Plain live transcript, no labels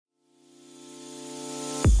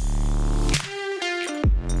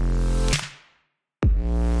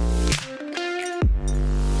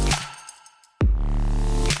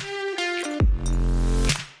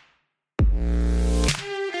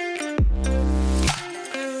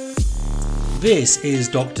This is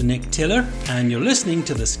Dr. Nick Tiller, and you're listening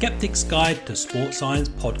to the Skeptic's Guide to Sports Science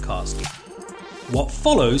podcast. What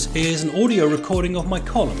follows is an audio recording of my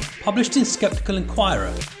column, published in Skeptical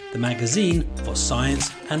Inquirer, the magazine for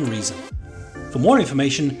science and reason. For more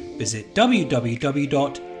information, visit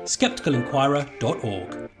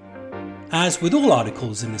www.skepticalinquirer.org. As with all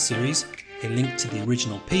articles in the series, a link to the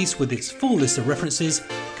original piece with its full list of references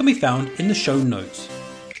can be found in the show notes.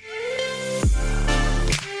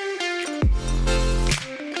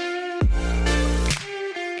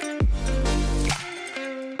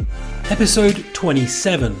 Episode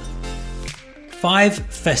 27. 5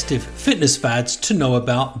 festive fitness fads to know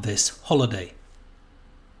about this holiday.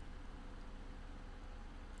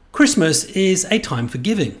 Christmas is a time for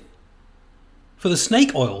giving. For the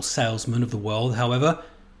snake oil salesmen of the world, however,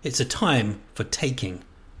 it's a time for taking.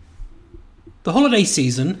 The holiday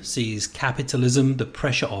season sees capitalism, the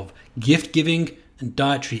pressure of gift giving, and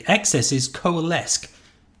dietary excesses coalesce,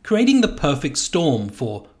 creating the perfect storm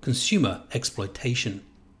for consumer exploitation.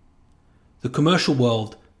 The commercial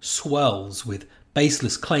world swells with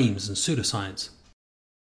baseless claims and pseudoscience.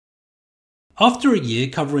 After a year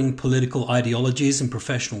covering political ideologies and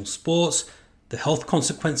professional sports, the health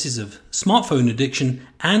consequences of smartphone addiction,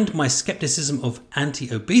 and my skepticism of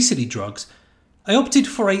anti-obesity drugs, I opted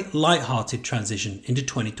for a light-hearted transition into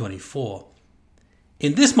 2024.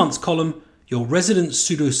 In this month's column, your resident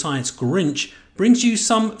pseudoscience Grinch brings you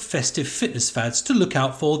some festive fitness fads to look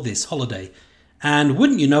out for this holiday. And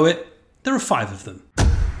wouldn't you know it, there are 5 of them.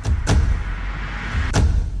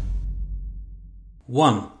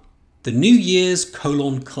 1. The New Year's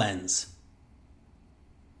colon cleanse.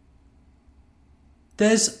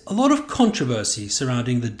 There's a lot of controversy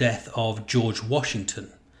surrounding the death of George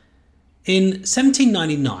Washington. In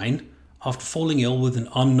 1799, after falling ill with an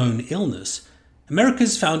unknown illness,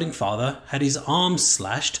 America's founding father had his arm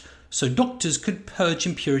slashed so doctors could purge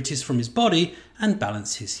impurities from his body and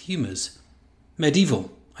balance his humours.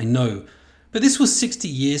 Medieval, I know, but this was 60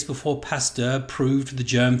 years before Pasteur proved the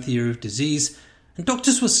germ theory of disease, and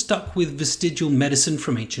doctors were stuck with vestigial medicine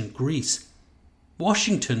from ancient Greece.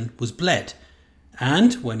 Washington was bled,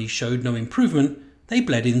 and when he showed no improvement, they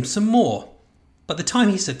bled him some more. By the time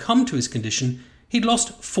he succumbed to his condition, he'd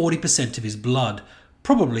lost 40% of his blood,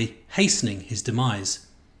 probably hastening his demise.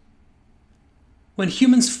 When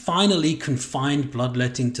humans finally confined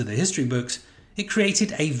bloodletting to the history books, it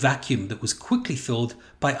created a vacuum that was quickly filled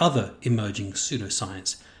by other emerging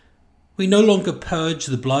pseudoscience. We no longer purge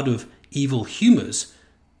the blood of evil humours,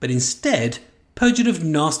 but instead purge it of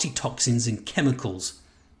nasty toxins and chemicals.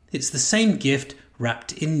 It's the same gift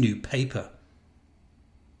wrapped in new paper.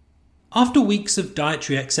 After weeks of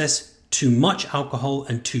dietary excess, too much alcohol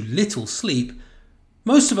and too little sleep,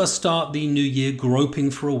 most of us start the new year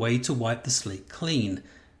groping for a way to wipe the slate clean.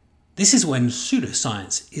 This is when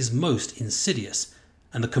pseudoscience is most insidious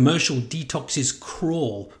and the commercial detoxes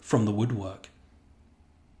crawl from the woodwork.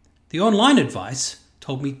 The online advice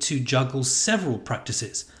told me to juggle several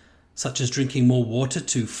practices, such as drinking more water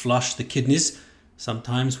to flush the kidneys,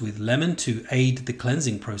 sometimes with lemon to aid the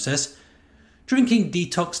cleansing process, drinking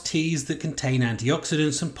detox teas that contain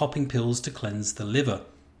antioxidants, and popping pills to cleanse the liver.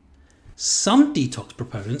 Some detox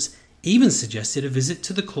proponents even suggested a visit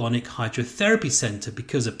to the colonic hydrotherapy centre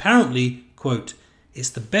because apparently, quote, it's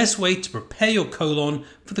the best way to prepare your colon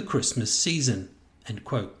for the Christmas season, end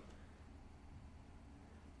quote.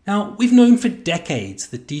 Now, we've known for decades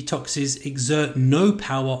that detoxes exert no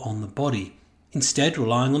power on the body, instead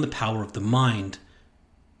relying on the power of the mind.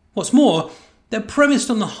 What's more, they're premised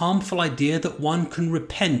on the harmful idea that one can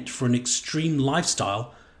repent for an extreme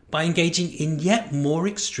lifestyle by engaging in yet more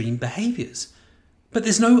extreme behaviours. But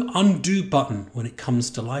there's no undo button when it comes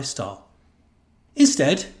to lifestyle.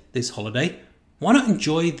 Instead, this holiday, why not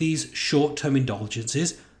enjoy these short-term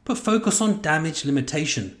indulgences but focus on damage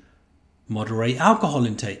limitation? Moderate alcohol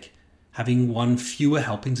intake, having 1 fewer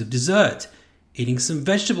helpings of dessert, eating some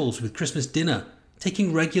vegetables with Christmas dinner,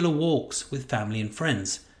 taking regular walks with family and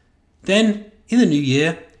friends. Then, in the new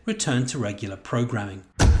year, return to regular programming.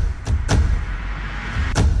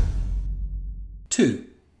 2.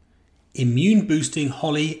 Immune-boosting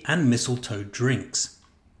holly and mistletoe drinks.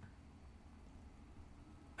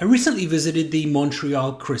 I recently visited the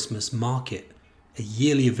Montreal Christmas Market, a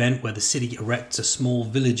yearly event where the city erects a small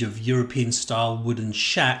village of European-style wooden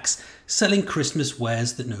shacks selling Christmas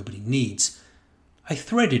wares that nobody needs. I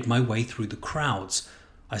threaded my way through the crowds.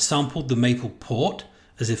 I sampled the maple port,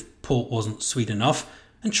 as if port wasn't sweet enough,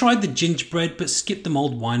 and tried the gingerbread but skipped the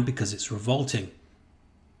mulled wine because it's revolting.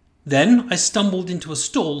 Then I stumbled into a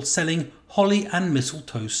stall selling holly and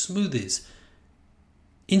mistletoe smoothies.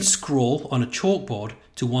 In scrawl on a chalkboard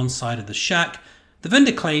to one side of the shack, the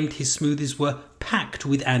vendor claimed his smoothies were packed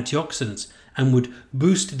with antioxidants and would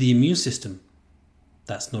boost the immune system.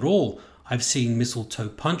 That's not all. I've seen mistletoe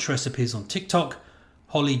punch recipes on TikTok,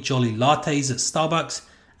 holly jolly lattes at Starbucks,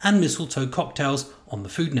 and mistletoe cocktails on the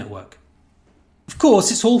Food Network. Of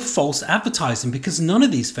course, it's all false advertising because none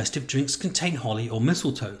of these festive drinks contain holly or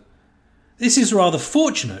mistletoe. This is rather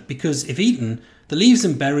fortunate because if eaten, the leaves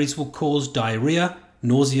and berries will cause diarrhea,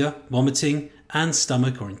 nausea, vomiting, and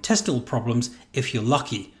stomach or intestinal problems if you're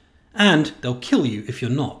lucky, and they'll kill you if you're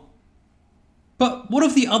not. But what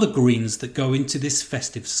of the other greens that go into this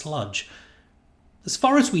festive sludge? As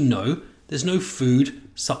far as we know, there's no food,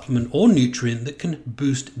 supplement or nutrient that can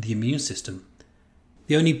boost the immune system.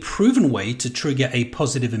 The only proven way to trigger a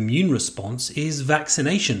positive immune response is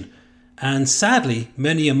vaccination, and sadly,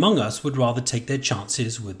 many among us would rather take their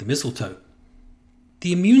chances with the mistletoe.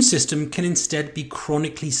 The immune system can instead be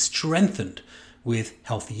chronically strengthened with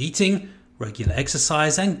healthy eating, regular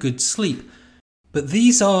exercise and good sleep. But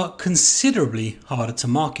these are considerably harder to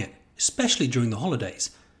market, especially during the holidays.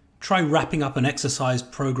 Try wrapping up an exercise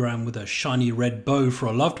program with a shiny red bow for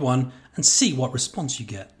a loved one and see what response you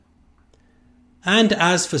get. And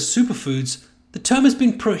as for superfoods, the term has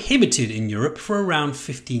been prohibited in Europe for around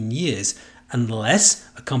 15 years, unless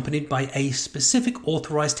accompanied by a specific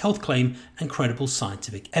authorised health claim and credible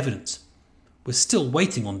scientific evidence. We're still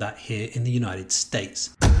waiting on that here in the United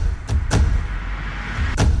States.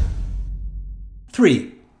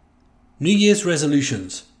 3. New Year's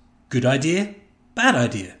resolutions. Good idea? Bad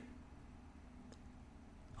idea?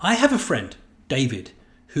 I have a friend, David,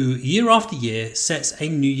 who year after year sets a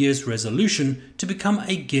New Year's resolution to become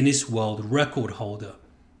a Guinness World Record holder.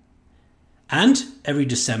 And every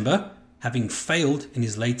December, having failed in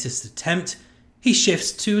his latest attempt, he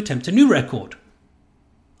shifts to attempt a new record.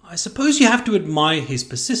 I suppose you have to admire his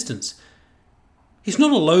persistence. He's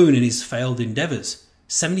not alone in his failed endeavours.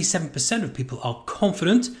 77% of people are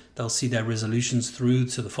confident they'll see their resolutions through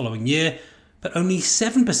to the following year, but only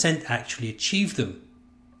 7% actually achieve them.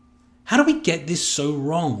 How do we get this so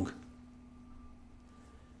wrong?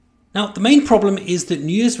 Now, the main problem is that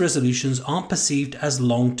New Year's resolutions aren't perceived as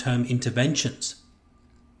long-term interventions.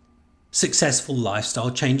 Successful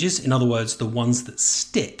lifestyle changes, in other words, the ones that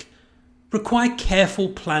stick, require careful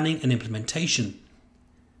planning and implementation.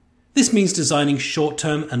 This means designing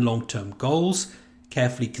short-term and long-term goals,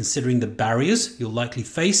 carefully considering the barriers you'll likely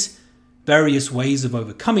face, various ways of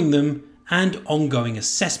overcoming them, and ongoing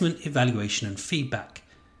assessment, evaluation, and feedback.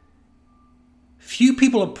 Few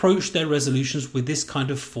people approach their resolutions with this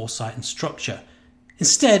kind of foresight and structure.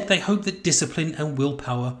 Instead, they hope that discipline and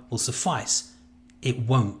willpower will suffice. It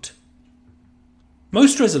won't.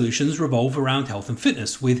 Most resolutions revolve around health and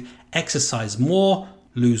fitness, with exercise more,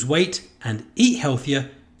 lose weight, and eat healthier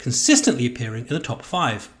consistently appearing in the top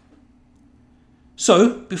 5.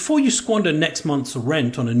 So, before you squander next month's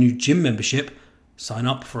rent on a new gym membership, sign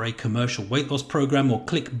up for a commercial weight loss program, or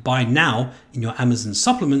click buy now in your Amazon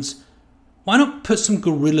supplements, why not put some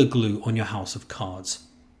Gorilla Glue on your house of cards?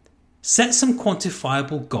 Set some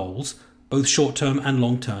quantifiable goals, both short-term and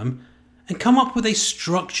long-term, and come up with a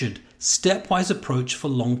structured, stepwise approach for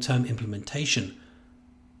long-term implementation.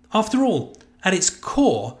 After all, at its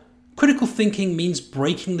core, critical thinking means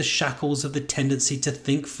breaking the shackles of the tendency to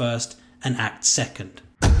think first and act second.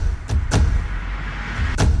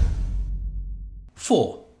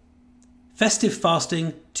 4. Festive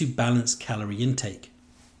fasting to balance calorie intake.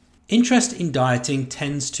 Interest in dieting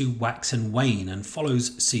tends to wax and wane and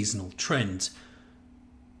follows seasonal trends.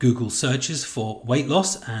 Google searches for weight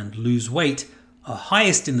loss and lose weight are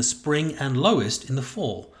highest in the spring and lowest in the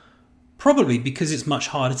fall, probably because it's much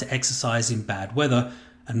harder to exercise in bad weather,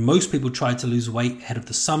 and most people try to lose weight ahead of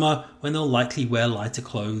the summer when they'll likely wear lighter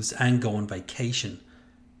clothes and go on vacation.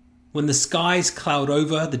 When the skies cloud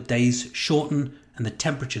over, the days shorten, and the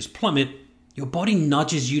temperatures plummet, your body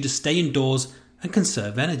nudges you to stay indoors and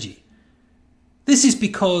conserve energy. This is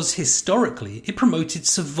because, historically, it promoted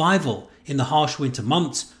survival in the harsh winter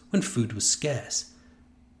months when food was scarce.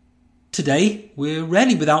 Today, we're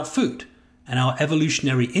rarely without food, and our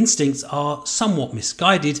evolutionary instincts are somewhat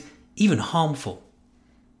misguided, even harmful.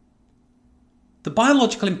 The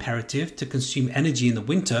biological imperative to consume energy in the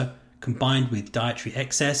winter, combined with dietary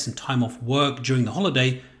excess and time off work during the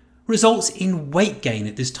holiday, results in weight gain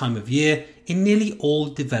at this time of year in nearly all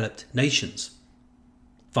developed nations.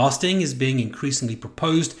 Fasting is being increasingly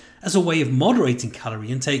proposed as a way of moderating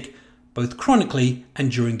calorie intake, both chronically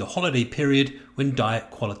and during the holiday period when diet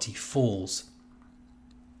quality falls.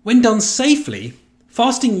 When done safely,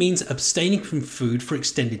 fasting means abstaining from food for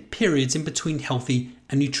extended periods in between healthy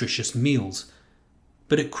and nutritious meals.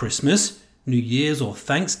 But at Christmas, New Year's or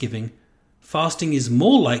Thanksgiving, fasting is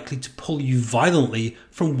more likely to pull you violently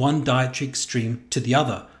from one dietary extreme to the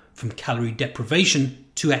other, from calorie deprivation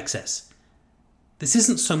to excess. This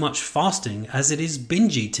isn't so much fasting as it is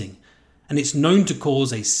binge eating, and it's known to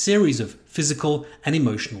cause a series of physical and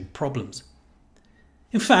emotional problems.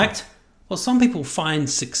 In fact, while some people find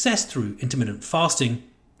success through intermittent fasting,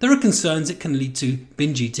 there are concerns it can lead to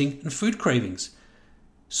binge eating and food cravings.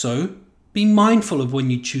 So, be mindful of when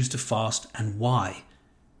you choose to fast and why.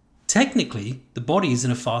 Technically, the body is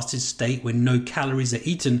in a fasted state when no calories are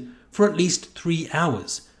eaten for at least 3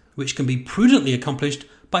 hours, which can be prudently accomplished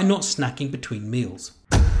by not snacking between meals.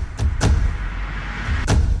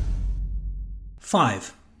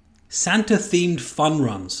 5. Santa-themed fun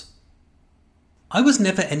runs. I was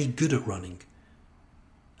never any good at running.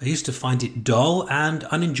 I used to find it dull and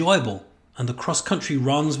unenjoyable, and the cross-country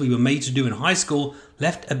runs we were made to do in high school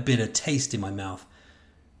left a bitter taste in my mouth.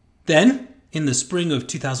 Then, in the spring of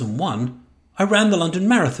 2001, I ran the London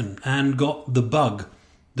Marathon and got the bug,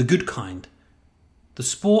 the good kind. The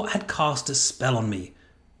sport had cast a spell on me,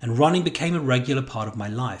 and running became a regular part of my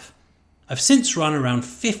life. I've since run around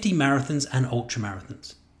 50 marathons and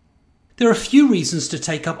ultramarathons. There are few reasons to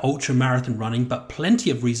take up ultramarathon running, but plenty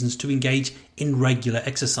of reasons to engage in regular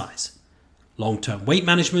exercise. Long-term weight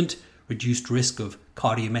management, reduced risk of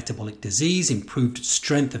cardiometabolic disease, improved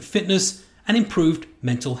strength and fitness, and improved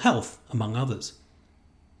mental health, among others.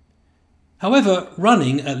 However,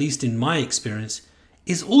 running, at least in my experience,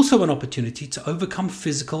 is also an opportunity to overcome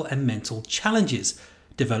physical and mental challenges,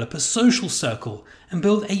 develop a social circle, and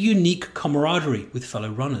build a unique camaraderie with fellow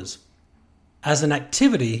runners. As an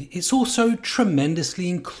activity, it's also tremendously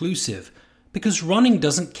inclusive, because running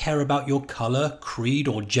doesn't care about your colour, creed,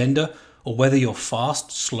 or gender, or whether you're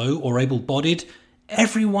fast, slow, or able-bodied.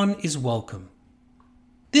 Everyone is welcome.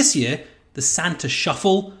 This year, the Santa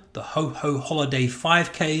Shuffle, the Ho Ho Holiday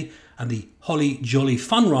 5K, and the Holly Jolly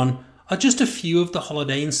Fun Run are just a few of the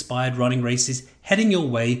holiday-inspired running races heading your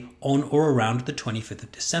way on or around the 25th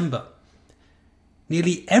of December.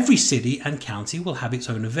 Nearly every city and county will have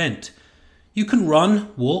its own event. You can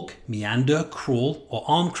run, walk, meander, crawl, or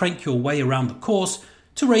arm crank your way around the course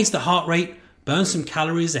to raise the heart rate, burn some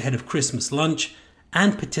calories ahead of Christmas lunch,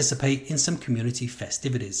 and participate in some community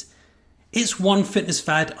festivities. It's one fitness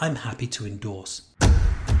fad I'm happy to endorse.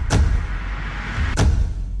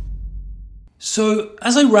 So,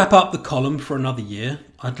 as I wrap up the column for another year,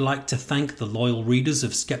 I'd like to thank the loyal readers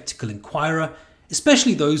of Skeptical Inquirer,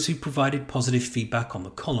 especially those who provided positive feedback on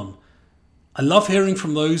the column. I love hearing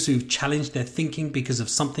from those who've challenged their thinking because of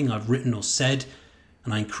something I've written or said,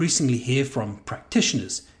 and I increasingly hear from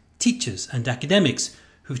practitioners, teachers, and academics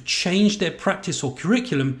who've changed their practice or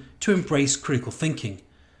curriculum to embrace critical thinking.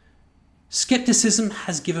 Skepticism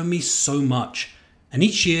has given me so much, and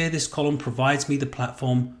each year this column provides me the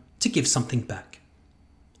platform to give something back.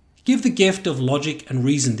 Give the gift of logic and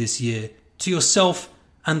reason this year to yourself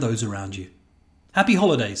and those around you. Happy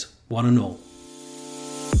holidays, one and all.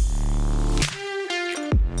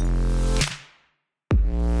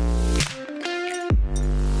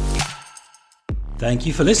 Thank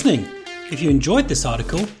you for listening. If you enjoyed this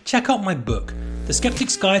article, check out my book, The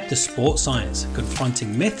Skeptic's Guide to Sports Science,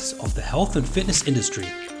 Confronting Myths of the Health and Fitness Industry,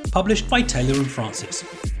 published by Taylor and Francis.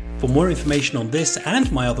 For more information on this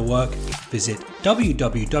and my other work, visit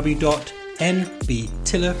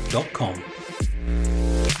www.nbtiller.com.